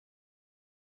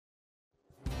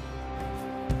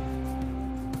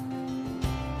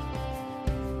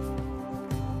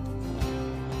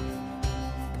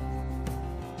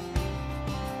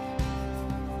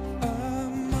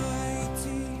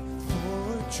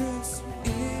fortress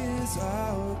is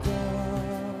our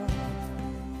God,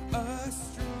 a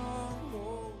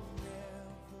stronghold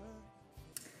never.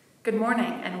 Good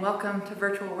morning and welcome to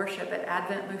virtual worship at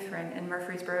Advent Lutheran in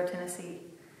Murfreesboro, Tennessee.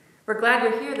 We're glad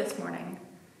you're here this morning.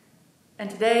 And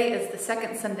today is the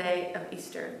second Sunday of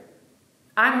Easter.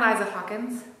 I'm Liza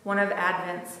Hawkins, one of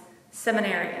Advent's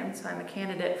seminarians, so I'm a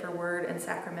candidate for Word and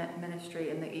Sacrament ministry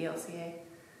in the ELCA.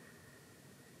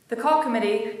 The call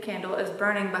committee candle is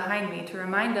burning behind me to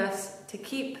remind us to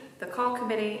keep the call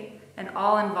committee and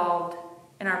all involved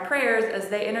in our prayers as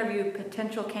they interview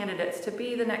potential candidates to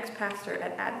be the next pastor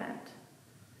at Advent.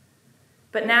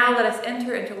 But now let us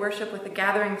enter into worship with a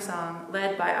gathering song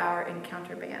led by our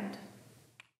Encounter Band.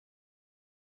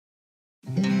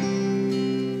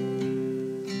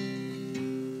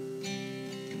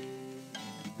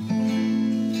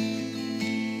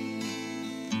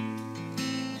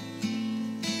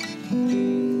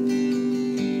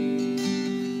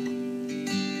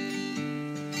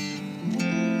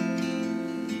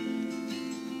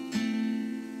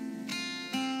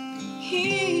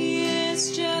 He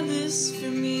is jealous for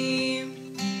me.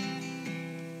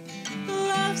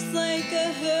 Love's like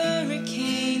a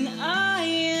hurricane. I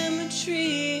am a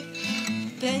tree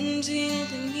bending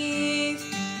beneath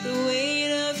the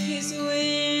weight of his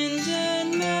wind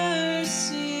and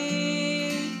mercy.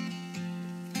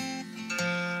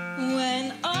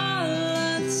 When all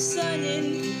of a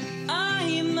sudden I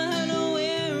am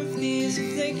unaware of these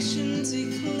afflictions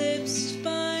eclipsed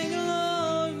by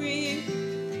glory,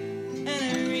 and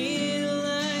I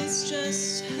realize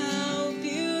just how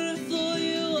beautiful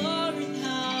you are and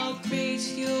how great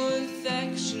your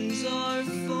affections are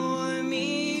for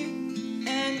me.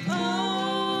 And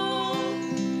oh,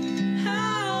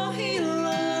 how he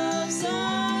loves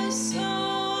us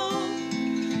all.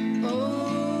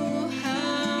 Oh,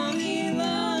 how he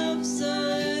loves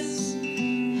us.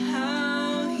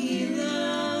 How he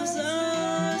loves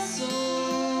us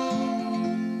all.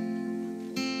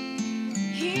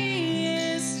 He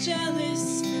is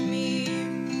jealous for me.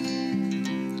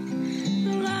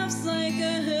 Love's like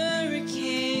a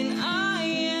hurricane. I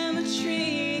am a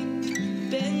tree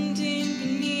bending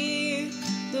beneath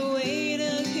the weight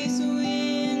of his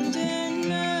wind and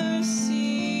mercy.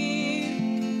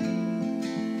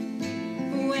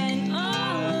 When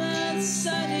all of a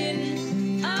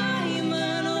sudden I am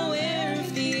unaware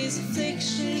of these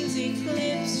afflictions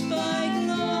eclipsed by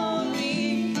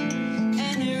glory,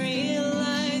 and I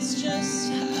realize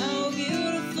just how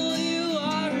beautiful you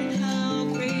are and how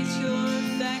great your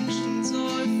affections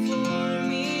are for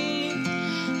me.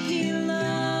 He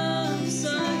loves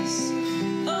us.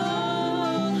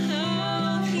 Oh,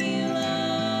 how he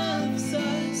loves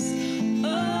us.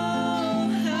 Oh,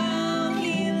 how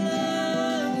he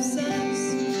loves us.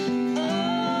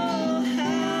 Oh,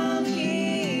 how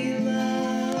he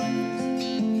loves.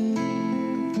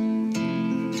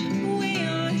 We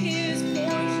are his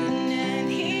portion and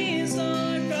he's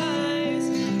our prize,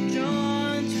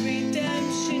 drawn to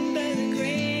redemption by the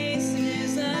grace in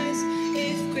his eyes.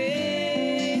 If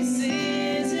grace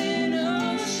is an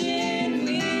ocean,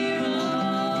 we're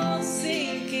all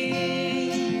sinking.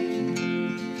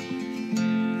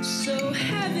 So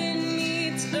heaven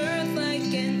meets earth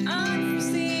like an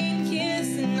unforeseen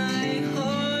kiss, and my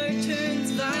heart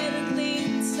turns violently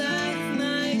inside of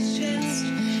my chest.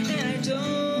 And I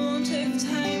don't have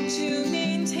time to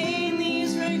maintain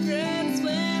these regrets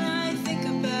when I think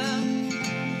about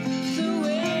the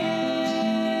way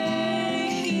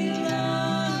he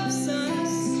loves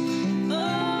us.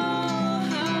 Oh,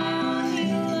 how he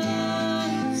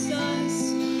loves us.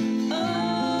 Oh,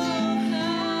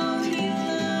 how he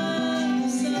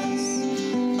loves us.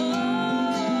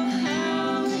 Oh,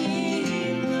 how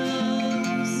he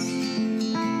loves.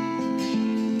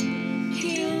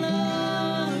 He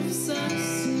loves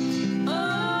us. Oh,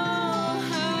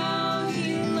 how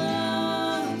he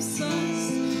loves us.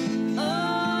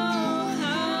 Oh,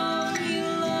 how he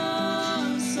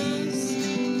loves us.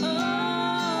 Oh,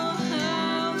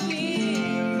 how he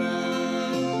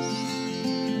loves.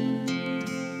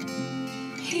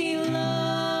 He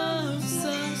loves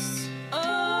us.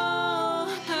 Oh,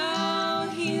 how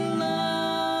he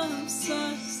loves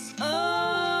us.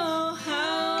 Oh,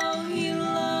 how he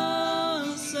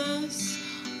loves us.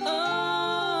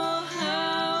 Oh,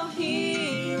 how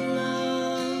he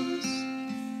loves.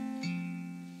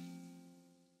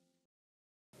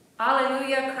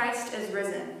 Alleluia, Christ is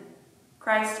risen.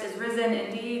 Christ is risen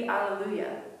indeed,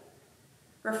 alleluia.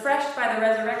 Refreshed by the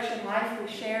resurrection life we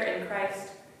share in Christ,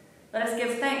 let us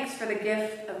give thanks for the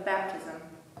gift of baptism.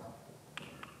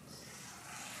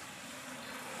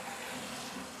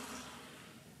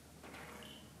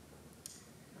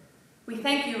 We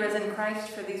thank you, risen Christ,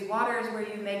 for these waters where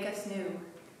you make us new,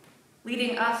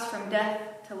 leading us from death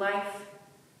to life,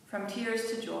 from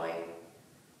tears to joy.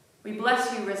 We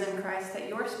bless you, risen Christ, that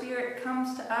your Spirit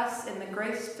comes to us in the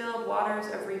grace-filled waters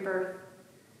of rebirth,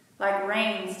 like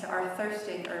rains to our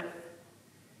thirsting earth,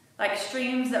 like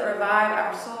streams that revive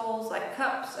our souls, like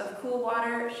cups of cool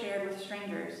water shared with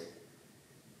strangers.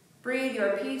 Breathe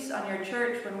your peace on your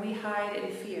church when we hide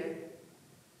in fear.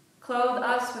 Clothe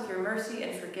us with your mercy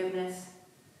and forgiveness.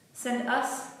 Send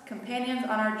us companions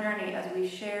on our journey as we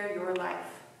share your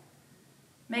life.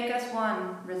 Make us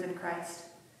one, risen Christ.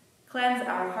 Cleanse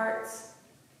our hearts.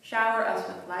 Shower us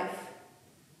with life.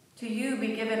 To you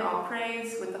be given all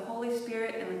praise with the Holy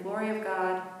Spirit and the glory of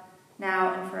God,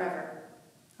 now and forever.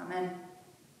 Amen.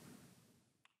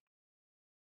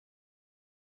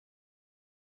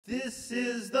 This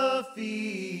is the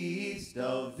feast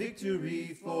of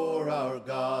victory for our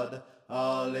God.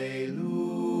 Alleluia.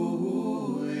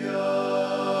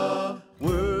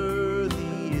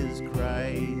 Worthy is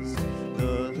Christ,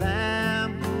 the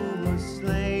Lamb who was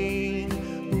slain,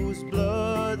 whose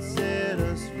blood set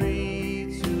us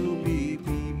free to be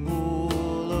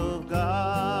people of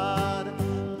God.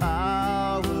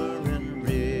 Power and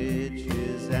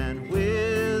riches and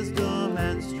wisdom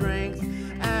and strength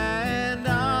and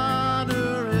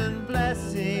honor and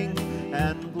blessing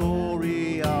and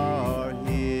glory are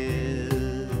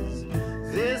his.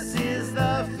 This is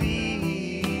the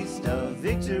feast of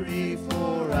victory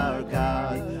for our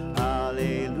God.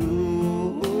 Alleluia.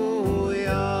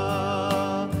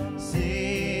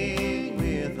 Sing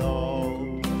with all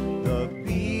the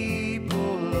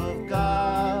people of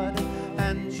God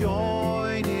and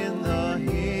join in the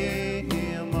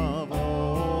hymn of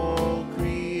all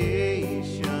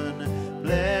creation.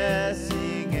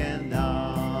 Blessing and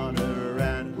honor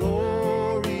and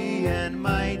glory and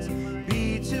might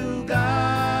be to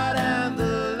God and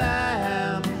the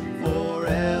Lamb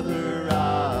forever.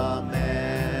 Amen.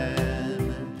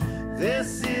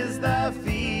 This is the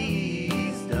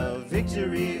feast of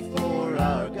victory for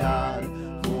our God.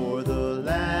 For the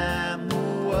Lamb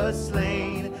who was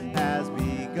slain has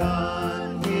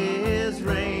begun his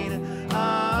reign.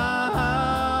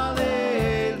 Alleluia.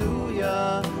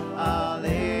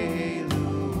 Alleluia.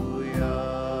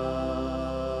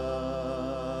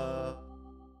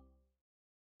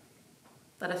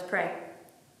 Let us pray.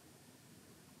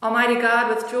 Almighty God,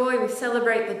 with joy we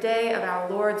celebrate the day of our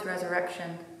Lord's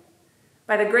resurrection.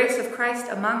 By the grace of Christ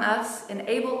among us,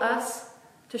 enable us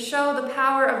to show the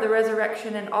power of the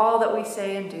resurrection in all that we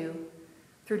say and do,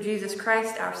 through Jesus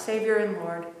Christ, our Savior and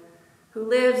Lord, who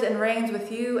lives and reigns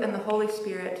with you and the Holy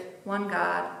Spirit, one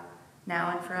God, now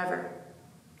and forever.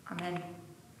 Amen.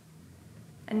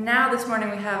 And now this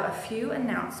morning we have a few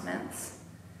announcements.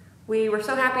 We were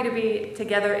so happy to be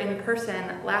together in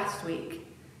person last week,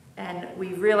 and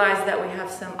we realized that we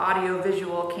have some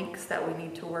audio-visual kinks that we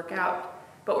need to work out.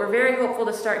 But we're very hopeful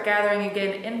to start gathering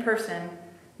again in person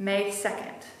May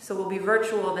 2nd. So we'll be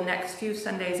virtual the next few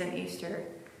Sundays in Easter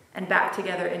and back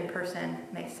together in person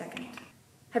May 2nd.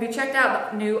 Have you checked out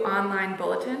the new online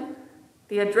bulletin?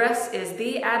 The address is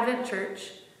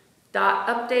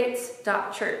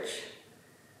theadventchurch.updates.church.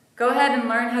 Go ahead and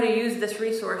learn how to use this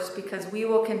resource because we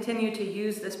will continue to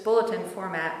use this bulletin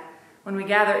format when we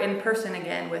gather in person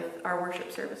again with our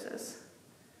worship services.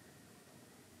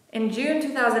 In June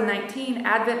 2019,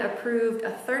 Advent approved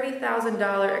a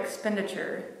 $30,000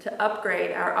 expenditure to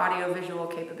upgrade our audiovisual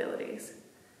capabilities.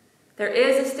 There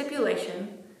is a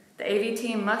stipulation: the AV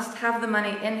team must have the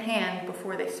money in hand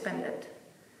before they spend it.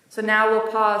 So now we'll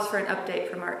pause for an update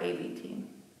from our AV team.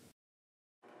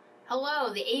 Hello,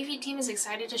 the AV team is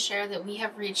excited to share that we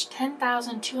have reached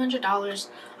 $10,200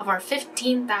 of our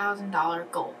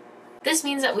 $15,000 goal. This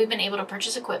means that we've been able to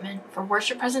purchase equipment for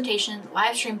worship presentation,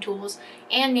 live stream tools,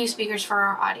 and new speakers for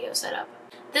our audio setup.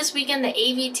 This weekend, the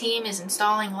AV team is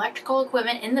installing electrical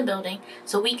equipment in the building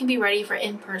so we can be ready for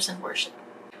in-person worship.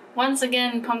 Once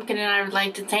again, Pumpkin and I would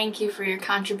like to thank you for your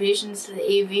contributions to the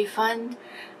AV fund.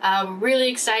 We're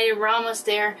really excited. We're almost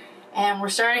there, and we're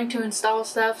starting to install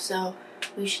stuff, so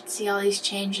we should see all these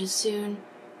changes soon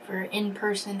for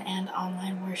in-person and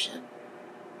online worship.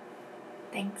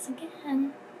 Thanks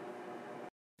again.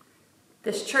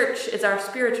 This church is our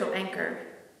spiritual anchor.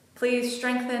 Please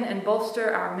strengthen and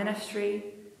bolster our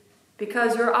ministry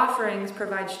because your offerings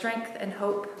provide strength and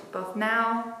hope both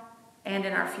now and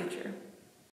in our future.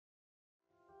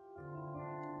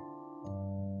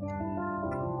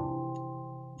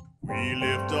 We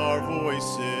lift our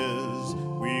voices,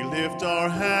 we lift our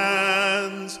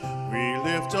hands, we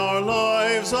lift our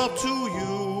lives up to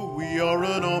you. We are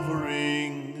an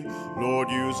offering,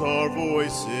 Lord, use our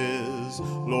voices.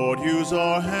 Lord, use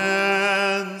our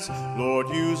hands. Lord,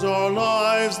 use our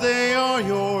lives. They are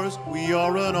yours. We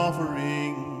are an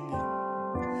offering.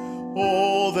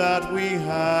 All that we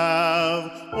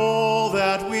have, all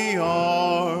that we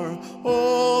are,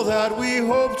 all that we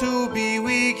hope to be,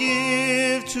 we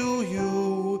give to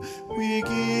you. We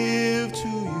give to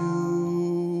you.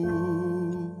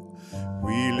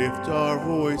 We lift our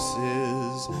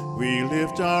voices, we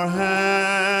lift our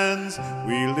hands,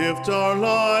 we lift our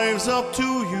lives up to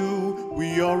you.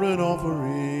 We are an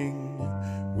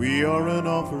offering, we are an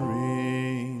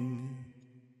offering.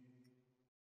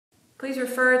 Please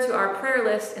refer to our prayer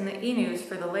list in the e-news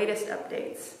for the latest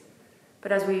updates.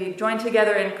 But as we join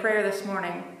together in prayer this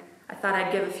morning, I thought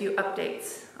I'd give a few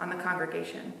updates on the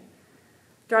congregation.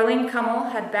 Darlene Kummel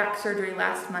had back surgery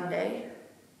last Monday.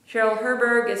 Cheryl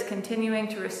Herberg is continuing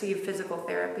to receive physical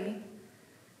therapy.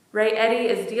 Ray Eddy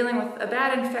is dealing with a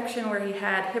bad infection where he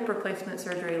had hip replacement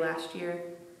surgery last year.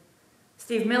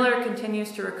 Steve Miller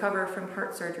continues to recover from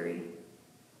heart surgery.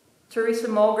 Teresa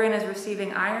Mulgren is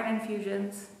receiving iron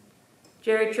infusions.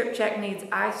 Jerry Tripchek needs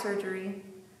eye surgery.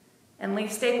 And Lee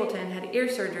Stapleton had ear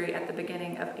surgery at the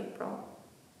beginning of April.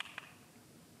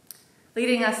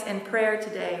 Leading us in prayer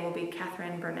today will be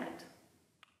Catherine Burnett.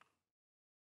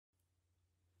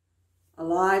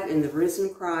 Alive in the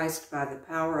risen Christ by the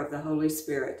power of the Holy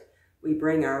Spirit, we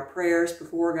bring our prayers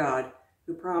before God,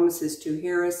 who promises to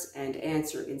hear us and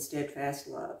answer in steadfast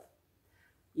love.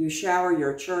 You shower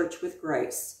your church with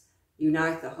grace,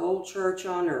 unite the whole church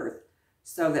on earth,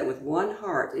 so that with one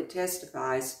heart it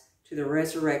testifies to the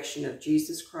resurrection of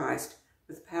Jesus Christ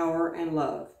with power and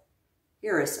love.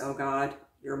 Hear us, O God,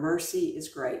 your mercy is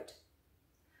great.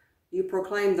 You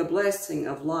proclaim the blessing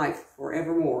of life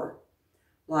forevermore.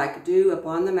 Like dew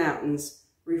upon the mountains,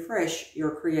 refresh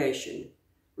your creation.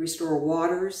 Restore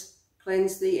waters,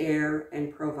 cleanse the air,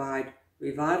 and provide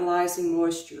revitalizing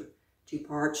moisture to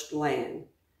parched land.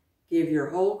 Give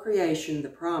your whole creation the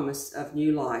promise of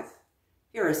new life.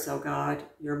 Hear us, O God,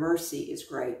 your mercy is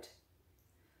great.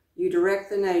 You direct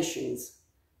the nations,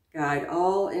 guide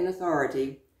all in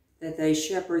authority, that they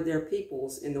shepherd their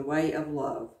peoples in the way of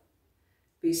love.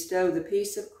 Bestow the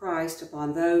peace of Christ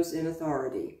upon those in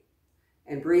authority,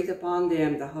 and breathe upon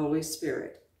them the Holy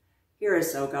Spirit. Hear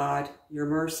us, O God, your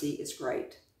mercy is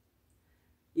great.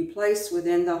 You place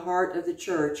within the heart of the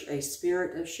church a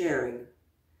spirit of sharing.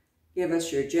 Give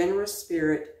us your generous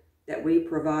spirit that we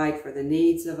provide for the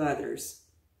needs of others.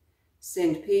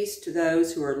 Send peace to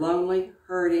those who are lonely,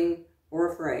 hurting,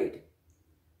 or afraid.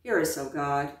 Hear us, O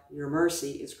God, your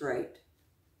mercy is great.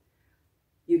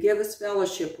 You give us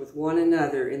fellowship with one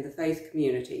another in the faith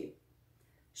community.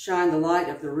 Shine the light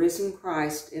of the risen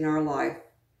Christ in our life,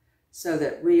 so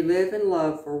that we live in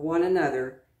love for one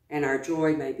another and our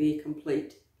joy may be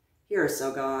complete. Hear us,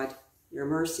 O God, your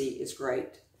mercy is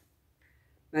great.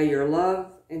 May your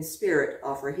love and spirit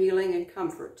offer healing and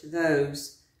comfort to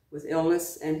those with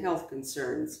illness and health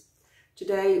concerns.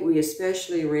 Today, we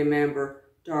especially remember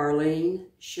Darlene,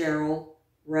 Cheryl,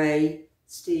 Ray,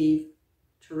 Steve,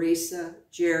 Teresa,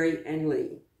 Jerry, and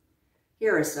Lee.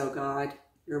 Hear us, O God,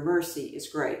 your mercy is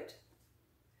great.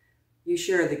 You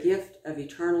share the gift of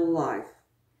eternal life.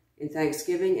 In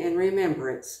thanksgiving and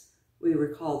remembrance, we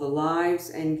recall the lives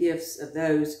and gifts of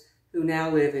those who now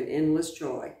live in endless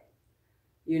joy.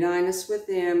 Unite us with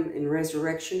them in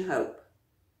resurrection hope.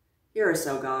 Hear us,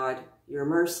 O God, your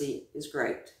mercy is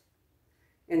great.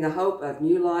 In the hope of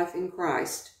new life in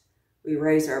Christ, we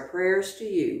raise our prayers to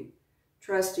you,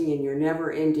 trusting in your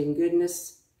never-ending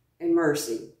goodness and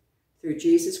mercy. Through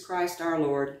Jesus Christ our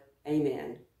Lord,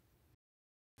 amen.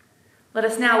 Let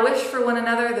us now wish for one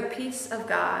another the peace of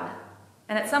God,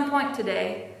 and at some point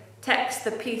today, text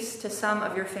the peace to some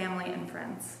of your family and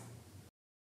friends.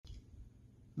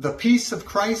 The peace of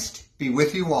Christ be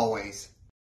with you always.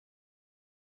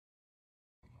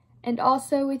 And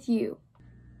also with you.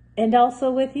 And also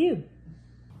with you.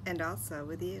 And also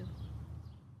with you.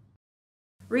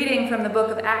 Reading from the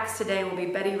book of Acts today will be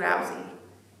Betty Rousey,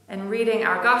 and reading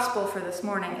our gospel for this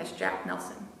morning is Jack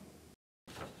Nelson.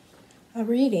 A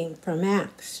reading from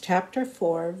Acts chapter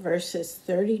 4, verses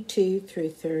 32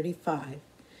 through 35.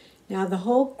 Now the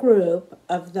whole group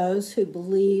of those who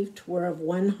believed were of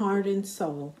one heart and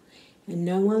soul, and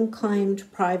no one claimed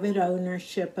private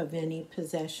ownership of any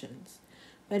possessions,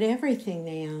 but everything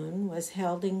they owned was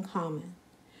held in common.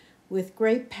 With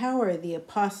great power the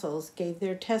apostles gave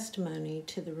their testimony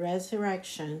to the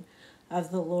resurrection of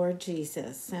the Lord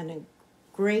Jesus, and a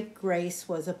great grace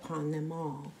was upon them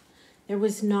all. There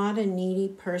was not a needy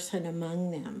person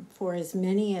among them, for as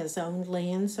many as owned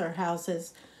lands or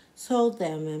houses sold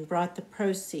them and brought the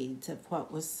proceeds of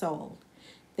what was sold.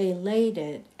 They laid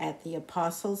it at the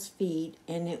apostles' feet,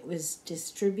 and it was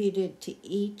distributed to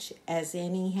each as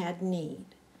any had need.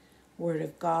 Word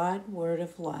of God, word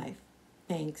of life.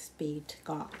 Thanks be to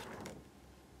God.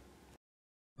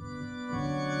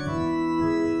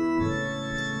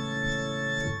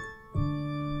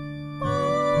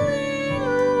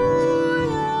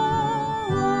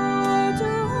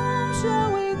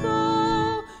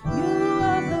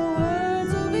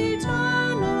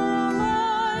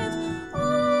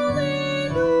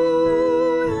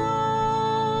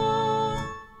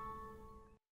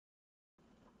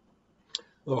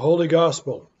 The Holy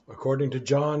Gospel, according to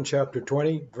John chapter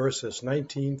 20, verses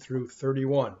 19 through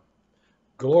 31.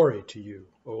 Glory to you,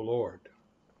 O Lord.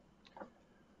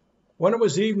 When it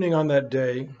was evening on that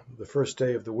day, the first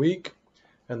day of the week,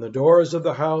 and the doors of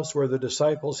the house where the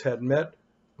disciples had met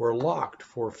were locked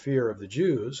for fear of the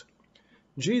Jews,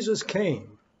 Jesus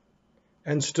came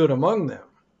and stood among them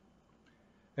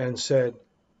and said,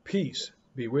 "Peace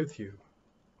be with you."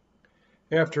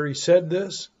 After he said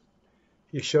this,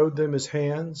 he showed them his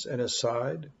hands and his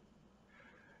side.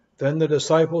 Then the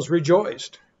disciples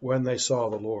rejoiced when they saw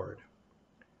the Lord.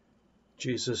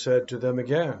 Jesus said to them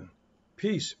again,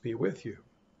 "Peace be with you.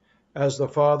 As the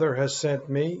Father has sent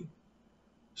me,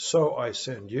 so I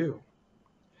send you."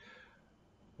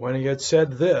 When he had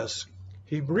said this,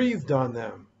 he breathed on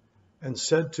them and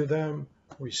said to them,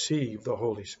 "Receive the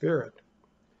Holy Spirit.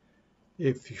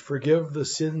 If you forgive the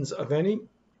sins of any,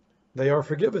 they are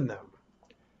forgiven them.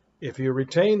 If you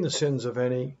retain the sins of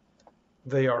any,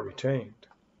 they are retained."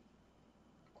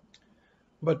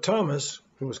 But Thomas,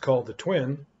 who was called the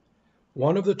twin,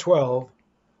 one of the 12,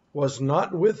 was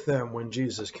not with them when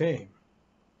Jesus came.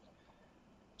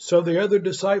 So the other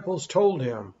disciples told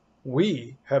him,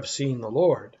 "We have seen the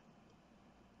Lord."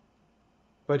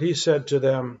 But he said to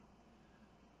them,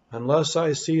 "Unless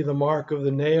I see the mark of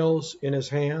the nails in his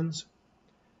hands,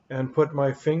 and put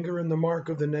my finger in the mark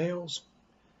of the nails,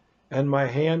 and my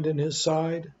hand in his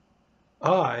side,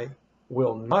 I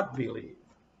will not believe."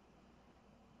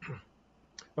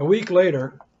 A week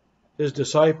later, his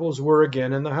disciples were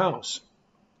again in the house,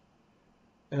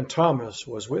 and Thomas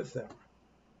was with them.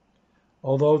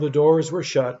 Although the doors were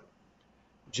shut,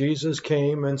 Jesus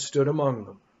came and stood among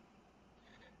them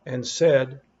and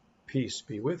said, "Peace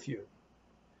be with you."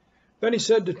 Then he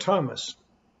said to Thomas,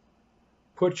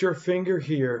 "Put your finger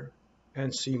here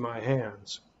and see my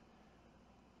hands.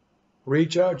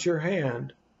 Reach out your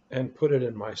hand and put it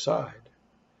in my side.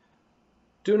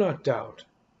 Do not doubt,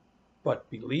 but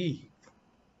believe."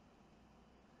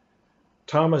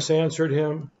 Thomas answered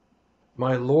him,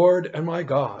 "My Lord and my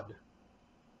God."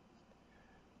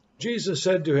 Jesus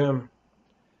said to him,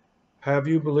 "Have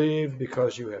you believed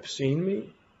because you have seen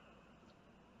me?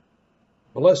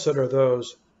 Blessed are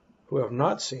those who have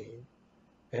not seen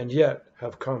and yet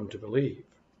have come to believe."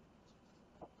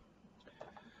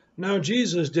 Now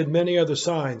Jesus did many other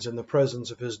signs in the presence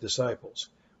of his disciples,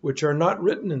 which are not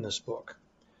written in this book,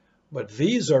 but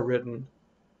these are written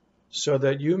so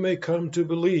that you may come to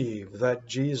believe that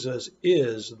Jesus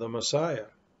is the Messiah,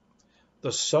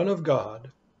 the Son of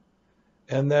God,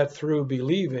 and that through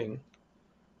believing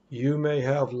you may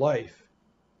have life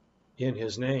in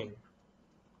his name.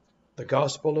 The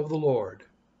Gospel of the Lord.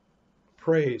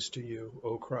 Praise to you,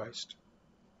 O Christ.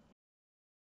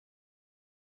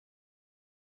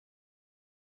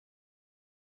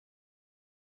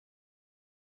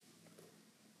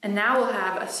 And now we'll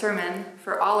have a sermon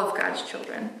for all of God's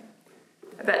children.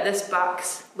 I bet this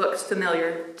box looks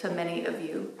familiar to many of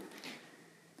you.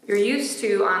 You're used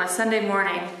to, on a Sunday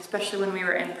morning, especially when we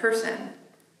were in person,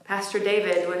 Pastor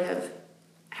David would have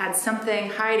had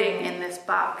something hiding in this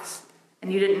box,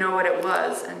 and you didn't know what it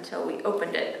was until we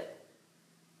opened it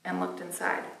and looked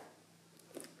inside.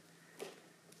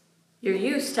 You're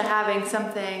used to having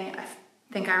something, I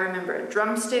think I remember a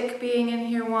drumstick being in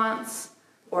here once,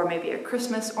 or maybe a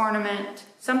Christmas ornament,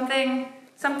 something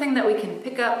that we can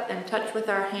pick up and touch with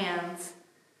our hands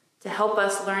to help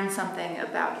us learn something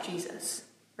about Jesus,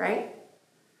 right?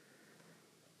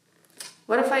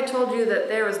 What if I told you that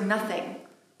there was nothing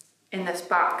in this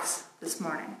box this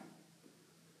morning?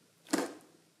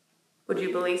 Would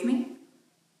you believe me?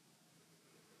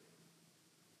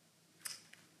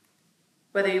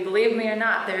 Whether you believe me or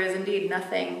not, there is indeed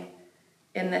nothing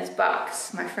in this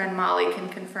box. My friend Molly can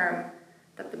confirm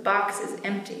that the box is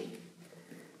empty.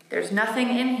 There's nothing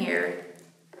in here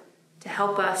to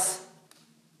help us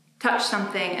touch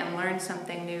something and learn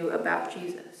something new about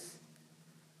Jesus.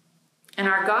 In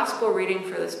our gospel reading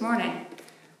for this morning,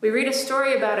 we read a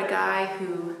story about a guy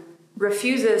who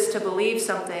refuses to believe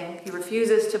something. He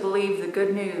refuses to believe the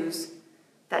good news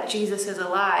that Jesus is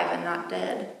alive and not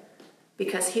dead,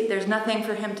 because there's nothing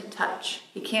for him to touch.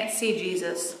 He can't see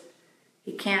Jesus.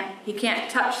 He can't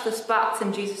touch the spots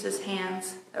in Jesus'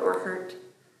 hands that were hurt.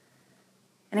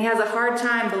 And he has a hard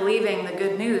time believing the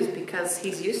good news because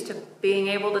he's used to being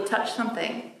able to touch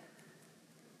something.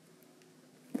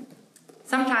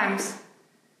 Sometimes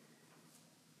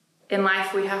in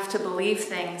life we have to believe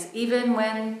things even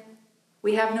when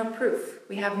we have no proof,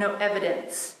 we have no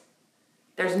evidence.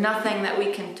 There's nothing that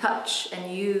we can touch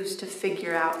and use to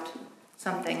figure out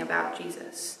something about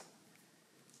Jesus.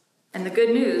 And the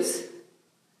good news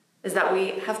is that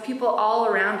we have people all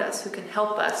around us who can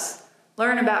help us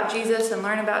learn about Jesus and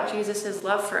learn about Jesus'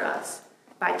 love for us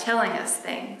by telling us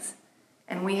things.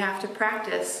 And we have to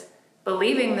practice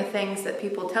believing the things that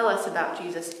people tell us about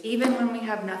Jesus, even when we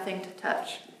have nothing to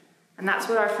touch. And that's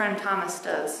what our friend Thomas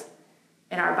does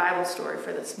in our Bible story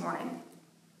for this morning.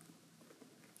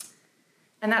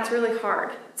 And that's really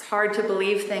hard. It's hard to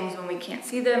believe things when we can't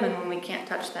see them and when we can't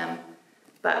touch them.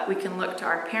 But we can look to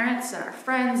our parents and our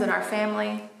friends and our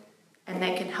family, and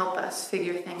they can help us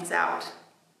figure things out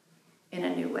in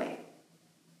a new way.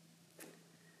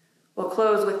 We'll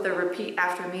close with the repeat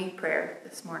after me prayer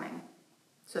this morning.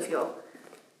 So if you'll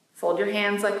fold your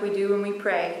hands like we do when we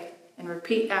pray and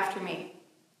repeat after me.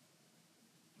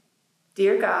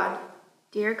 Dear God,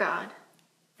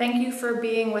 thank you for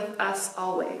being with us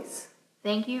always.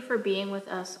 Thank you for being with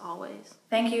us always.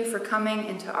 Thank you for coming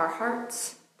into our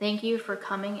hearts. Thank you for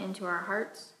coming into our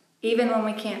hearts. Even when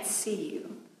we can't see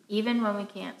you. Even when we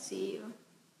can't see you.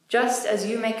 Just as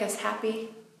you make us happy.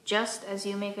 Just as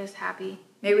you make us happy.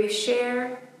 May we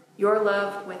share your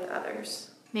love with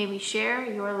others. May we share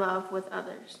your love with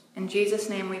others. In Jesus'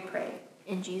 name we pray.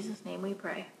 In Jesus' name we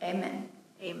pray. Amen.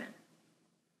 Amen.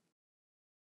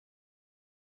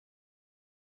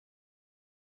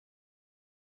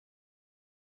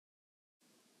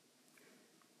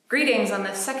 Greetings on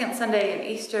the second Sunday of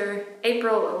Easter,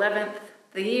 April 11th,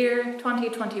 the year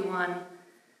 2021,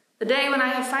 the day when I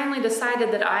have finally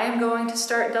decided that I am going to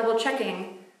start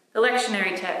double-checking the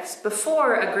lectionary text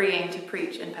before agreeing to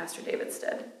preach in Pastor David's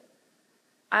stead.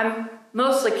 I'm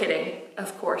mostly kidding,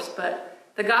 of course,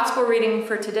 but the gospel reading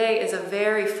for today is a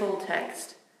very full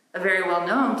text, a very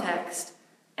well-known text,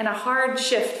 and a hard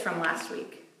shift from last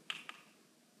week.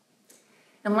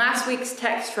 In last week's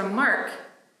text from Mark,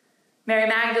 Mary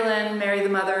Magdalene, Mary the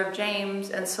mother of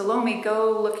James, and Salome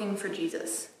go looking for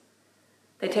Jesus.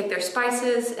 They take their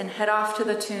spices and head off to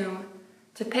the tomb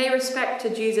to pay respect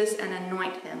to Jesus and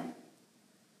anoint him.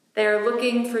 They are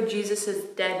looking for Jesus'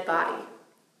 dead body.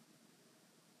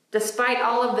 Despite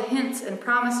all of the hints and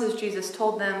promises Jesus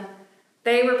told them,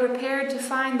 they were prepared to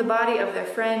find the body of their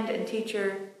friend and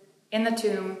teacher in the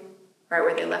tomb right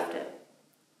where they left it.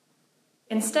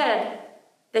 Instead,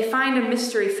 they find a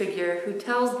mystery figure who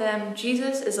tells them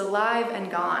Jesus is alive and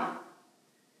gone.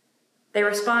 They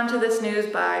respond to this news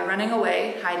by running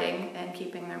away, hiding, and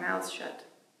keeping their mouths shut.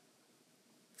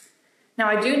 Now,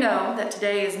 I do know that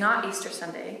today is not Easter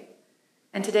Sunday,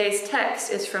 and today's text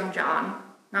is from John,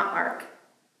 not Mark.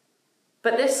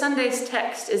 But this Sunday's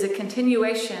text is a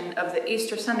continuation of the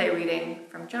Easter Sunday reading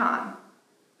from John,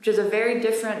 which is a very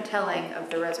different telling of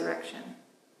the resurrection.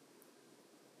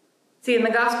 See, in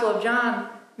the Gospel of John,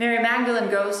 Mary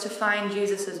Magdalene goes to find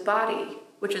Jesus' body,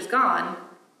 which is gone,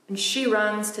 and she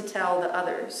runs to tell the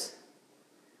others.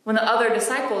 When the other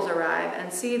disciples arrive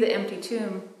and see the empty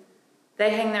tomb,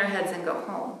 they hang their heads and go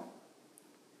home.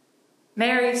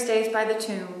 Mary stays by the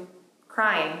tomb,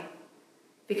 crying,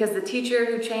 because the teacher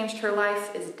who changed her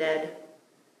life is dead,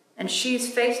 and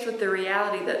she's faced with the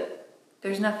reality that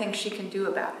there's nothing she can do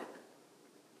about it.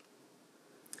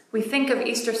 We think of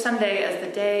Easter Sunday as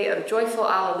the day of joyful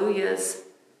alleluias,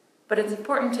 but it's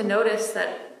important to notice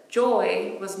that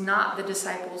joy was not the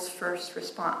disciples' first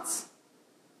response.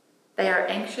 They are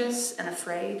anxious and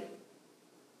afraid.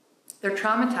 They're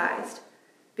traumatized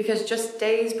because just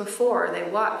days before they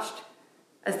watched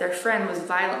as their friend was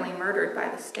violently murdered by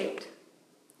the state.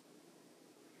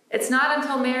 It's not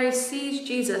until Mary sees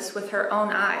Jesus with her own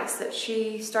eyes that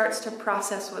she starts to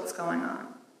process what's going on.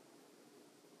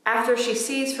 After she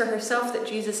sees for herself that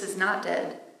Jesus is not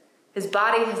dead, his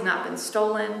body has not been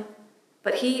stolen,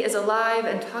 but he is alive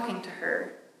and talking to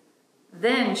her,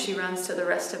 then she runs to the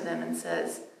rest of them and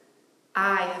says,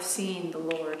 I have seen the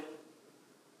Lord.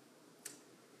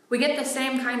 We get the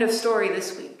same kind of story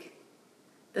this week.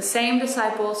 The same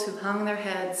disciples who hung their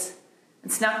heads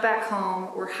and snuck back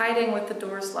home were hiding with the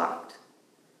doors locked,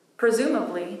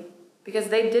 presumably because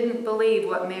they didn't believe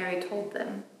what Mary told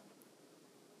them.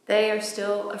 They are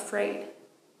still afraid.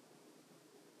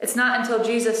 It's not until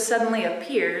Jesus suddenly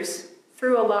appears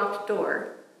through a locked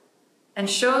door and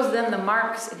shows them the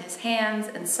marks in his hands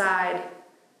and side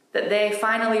that they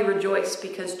finally rejoice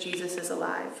because Jesus is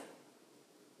alive.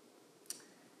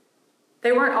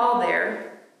 They weren't all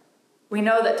there. We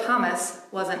know that Thomas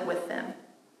wasn't with them.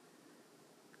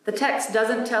 The text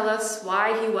doesn't tell us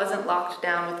why he wasn't locked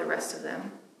down with the rest of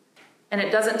them, and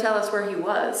it doesn't tell us where he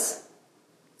was,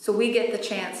 so we get the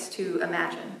chance to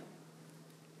imagine.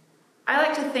 I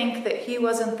like to think that he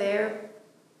wasn't there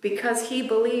because he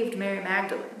believed Mary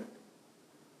Magdalene.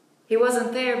 He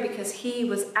wasn't there because he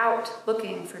was out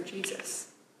looking for Jesus.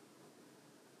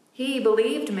 He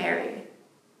believed Mary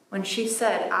when she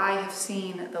said, "I have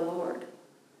seen the Lord."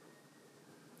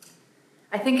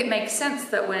 I think it makes sense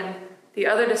that when the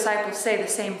other disciples say the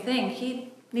same thing,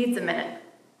 he needs a minute.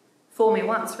 Fool me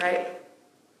once, right?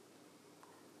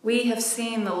 "We have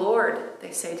seen the Lord,"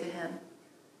 they say to him.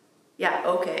 "Yeah,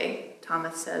 okay,"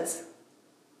 Thomas says.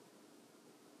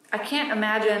 I can't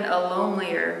imagine a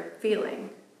lonelier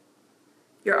feeling.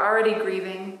 You're already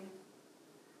grieving,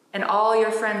 and all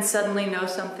your friends suddenly know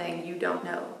something you don't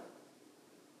know.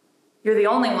 You're the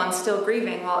only one still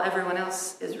grieving while everyone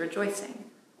else is rejoicing.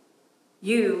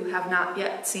 You have not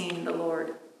yet seen the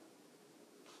Lord.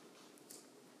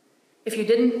 If you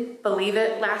didn't believe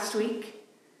it last week,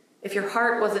 if your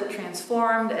heart wasn't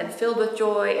transformed and filled with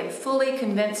joy and fully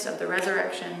convinced of the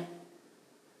resurrection,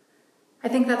 I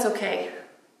think that's okay.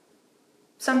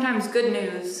 Sometimes good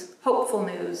news, hopeful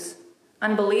news,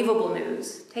 unbelievable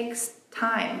news takes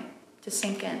time to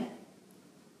sink in.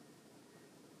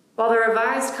 While the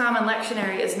Revised Common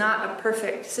Lectionary is not a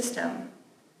perfect system,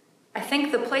 I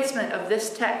think the placement of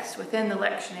this text within the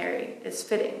lectionary is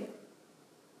fitting.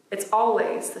 It's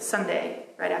always the Sunday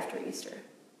right after Easter.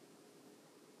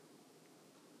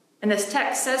 And this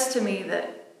text says to me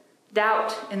that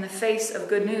doubt in the face of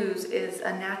good news is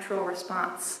a natural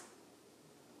response.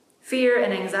 Fear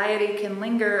and anxiety can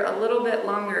linger a little bit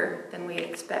longer than we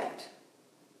expect.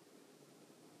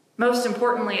 Most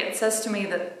importantly, it says to me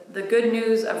that the good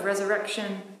news of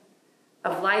resurrection,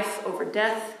 of life over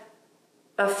death,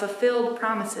 of fulfilled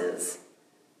promises,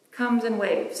 comes in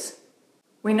waves.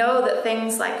 We know that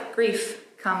things like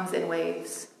grief comes in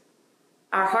waves.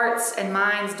 Our hearts and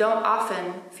minds don't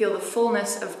often feel the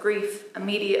fullness of grief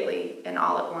immediately and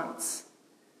all at once.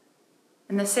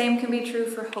 And the same can be true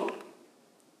for hope.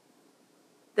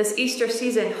 This Easter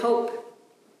season, hope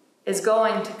is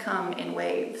going to come in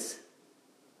waves.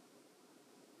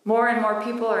 More and more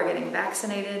people are getting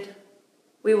vaccinated.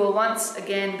 We will once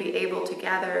again be able to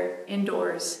gather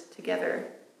indoors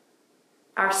together.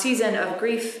 Our season of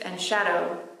grief and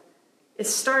shadow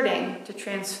is starting to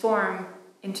transform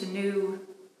into new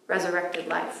resurrected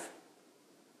life.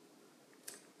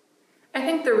 I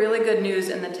think the really good news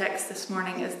in the text this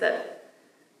morning is that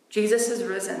Jesus is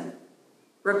risen,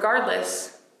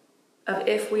 regardless of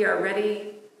if we are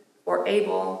ready or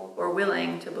able or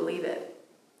willing to believe it.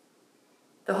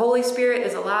 The Holy Spirit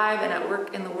is alive and at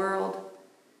work in the world,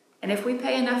 and if we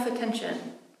pay enough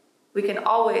attention, we can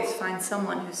always find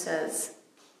someone who says,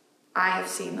 "I have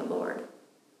seen the Lord."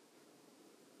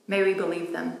 May we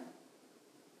believe them.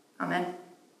 Amen.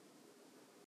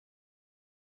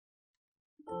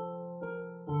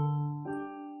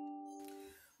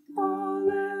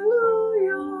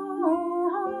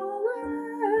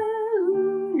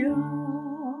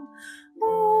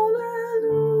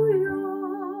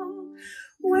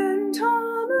 When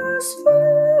Thomas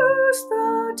first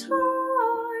the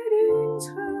tidings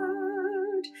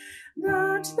heard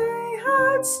that they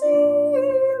had seen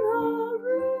the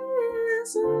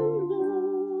risen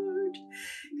Lord,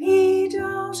 he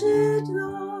doubted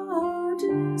the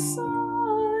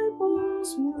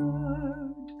disciples'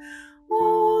 word.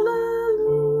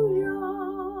 Alleluia,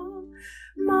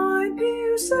 my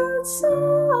pierced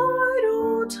side,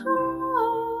 O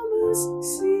Thomas,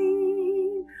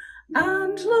 see,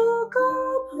 and look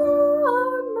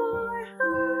upon my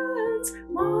hands,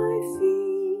 my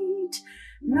feet,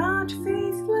 not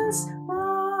faithless,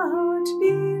 but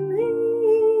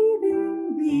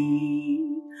believing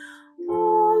thee.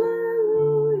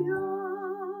 Alleluia.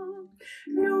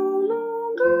 No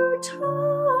longer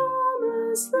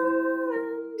Thomas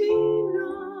then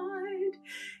denied.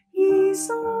 He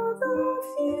saw the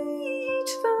feet,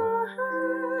 the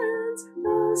hands,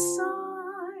 the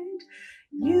side.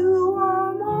 You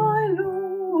are my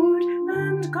Lord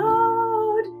and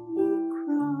God, he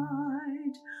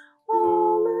cried.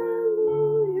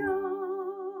 Alleluia.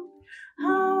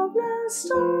 How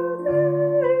blessed are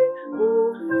they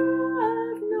who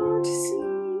have not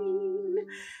seen,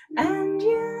 and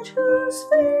yet whose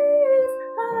faith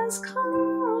has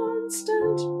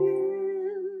constant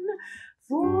been.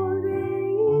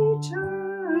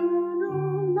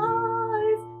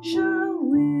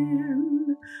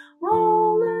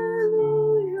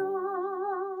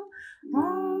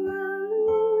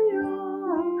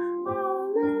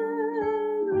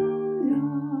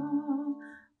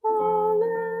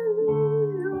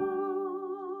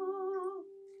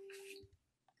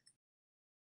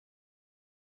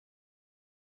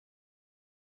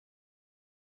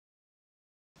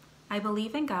 I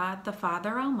believe in God, the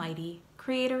Father Almighty,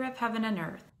 creator of heaven and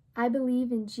earth. I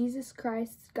believe in Jesus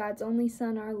Christ, God's only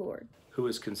Son, our Lord, who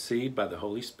was conceived by the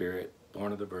Holy Spirit,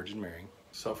 born of the Virgin Mary,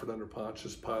 suffered under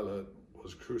Pontius Pilate,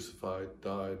 was crucified,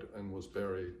 died, and was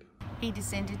buried. He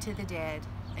descended to the dead,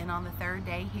 and on the third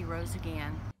day he rose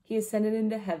again. He ascended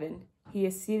into heaven. He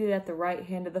is seated at the right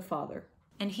hand of the Father.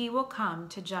 And he will come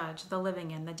to judge the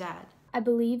living and the dead. I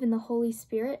believe in the Holy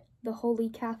Spirit, the Holy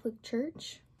Catholic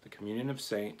Church, the communion of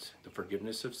saints, the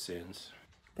forgiveness of sins,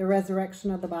 the resurrection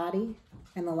of the body,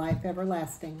 and the life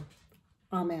everlasting.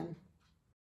 Amen.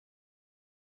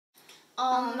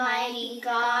 Almighty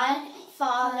God,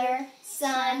 Father,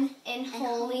 Son, and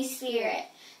Holy Spirit,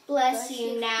 bless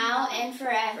you now and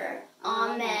forever.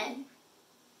 Amen.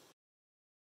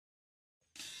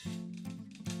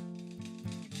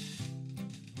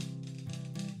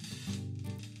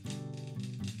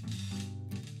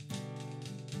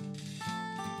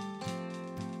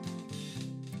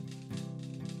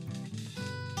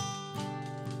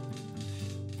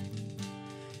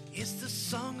 It's the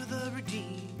song of the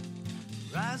redeemed,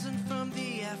 rising from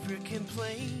the African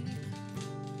plain.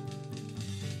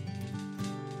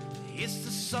 It's the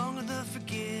song of the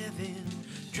forgiven,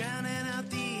 drowning out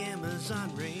the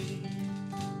Amazon rain.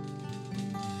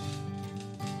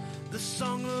 The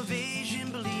song of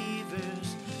Asian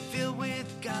believers, filled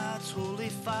with God's holy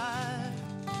fire.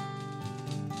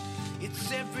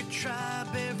 It's every tribe,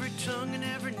 every tongue, and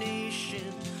every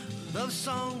nation, love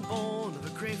song born of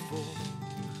a grateful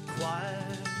choir.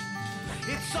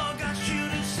 It's all God's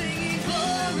children singing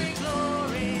glory,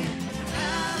 glory,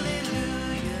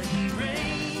 hallelujah, He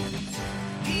reigns,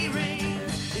 He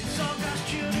reigns. It's all God's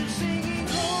children singing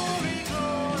glory,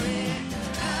 glory,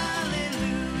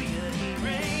 hallelujah, He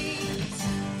reigns,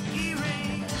 He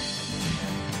reigns.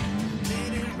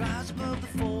 Let it rise above the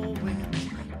four winds,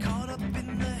 caught up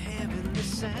in the heavenly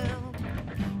sound.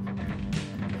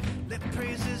 Let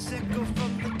praises echo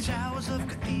from the towers of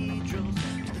cathedrals,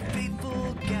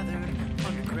 faithful gathered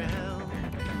underground.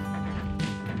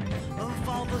 Of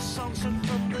all the songs sung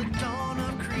from the dawn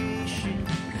of creation,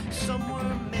 some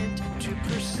were meant to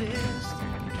persist.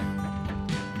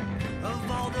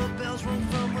 Of all the bells rung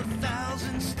from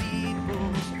 1,000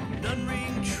 steeples, none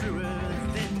ring truer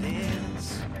than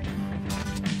this.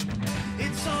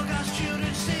 It's all God's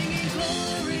children singing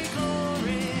glory,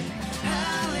 glory,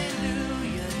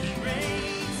 hallelujah, He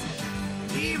reigns,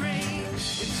 He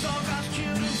reigns. It's all God's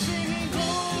children singing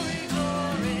glory,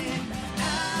 glory,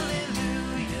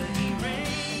 hallelujah, He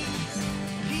reigns,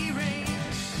 He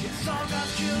reigns. It's all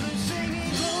God's children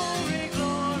singing glory,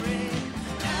 glory,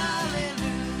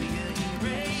 hallelujah, He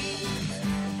reigns,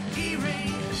 He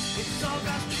reigns. It's all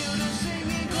God's children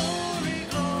singing glory,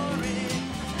 glory,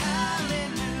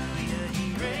 hallelujah, He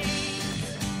reigns,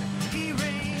 He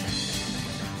reigns.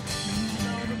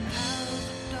 All the powers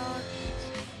of darkness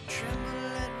tremble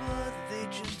at what they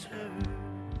just heard.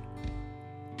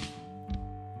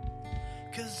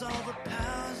 'Cause all the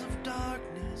powers of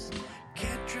darkness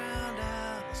can't drown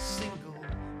out a single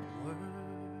word.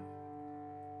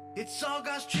 It's all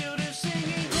God's children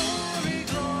singing glory,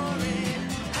 glory,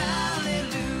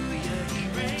 hallelujah, He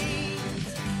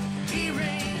reigns, He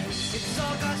reigns. It's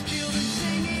all God's children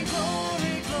singing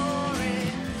glory,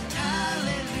 glory,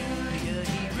 hallelujah,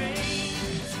 He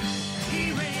reigns,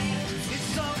 He reigns.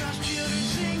 It's all God's children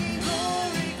singing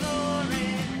glory, glory,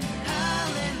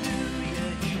 hallelujah,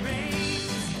 He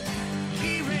reigns,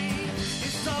 He reigns.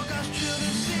 It's all God's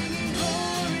children singing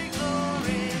glory,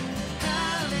 glory,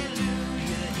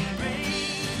 hallelujah, He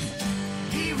reigns,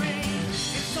 He reigns.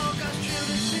 It's all God's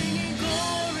children singing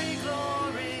glory,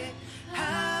 glory,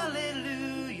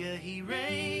 hallelujah, He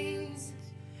reigns,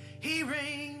 He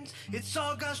reigns. It's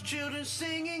all God's children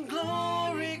singing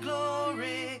glory,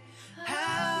 glory,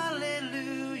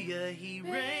 hallelujah, He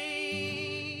reigns.